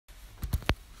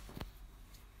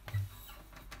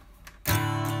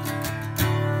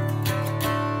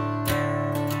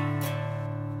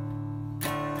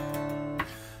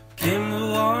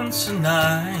wants a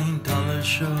 $9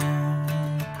 show.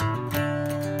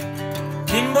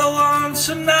 Kimbie wants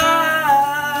a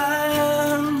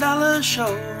 $9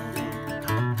 show.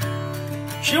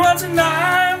 She wants a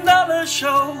 $9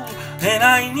 show, and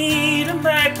I need a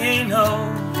Mac and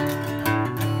O.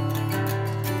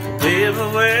 Baby,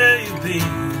 where you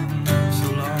been so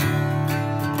long?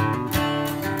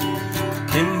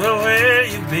 Kimbie, where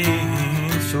you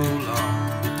been so long?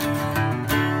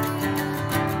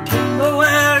 Kimbie,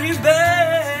 where you been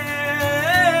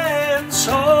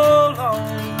so long?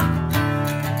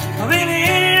 I've been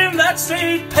in that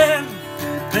state pen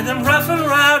with them rough and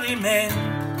rowdy men.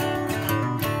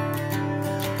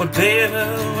 But baby,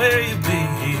 where you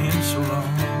been so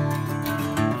long?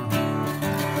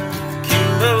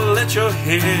 Kimbie, let your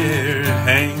hair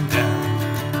hang down.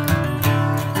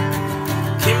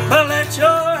 Kimbie, let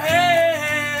your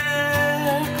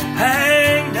hair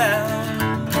hang down.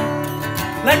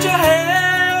 Let your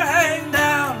hair hang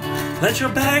down. Let your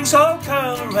bangs all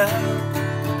curl around.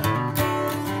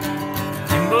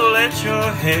 Kimbie, let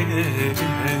your hair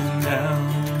hang down.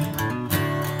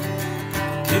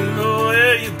 Kimbie,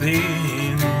 where you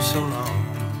been so long?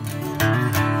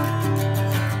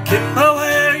 Kimbie,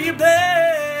 where you been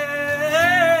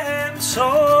so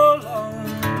long?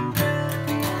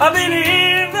 I've been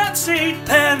in that seat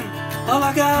pen, oh,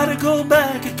 I gotta go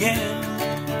back again.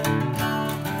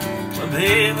 But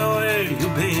baby, where you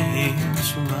been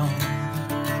so long?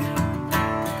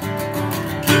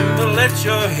 Kimbie, let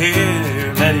your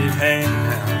hair, let it hang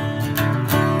down.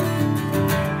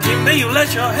 Kimbie, you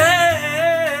let your hair,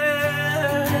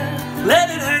 let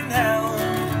it hang down.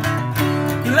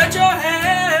 You let your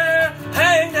hair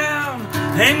hang down.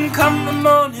 And come the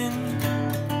morning,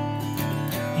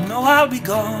 you know I'll be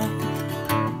gone.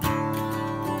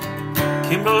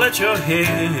 Kimbie, let your hair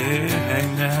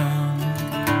hang down.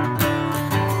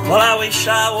 Well, I wish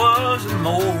I was a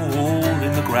mole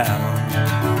in the ground.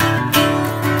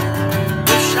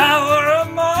 Wish I were a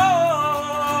mole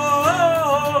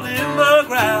in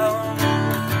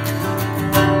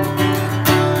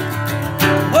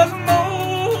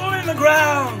the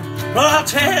ground. Well, I'll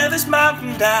tear this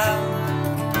mountain down.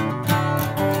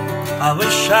 I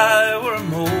wish I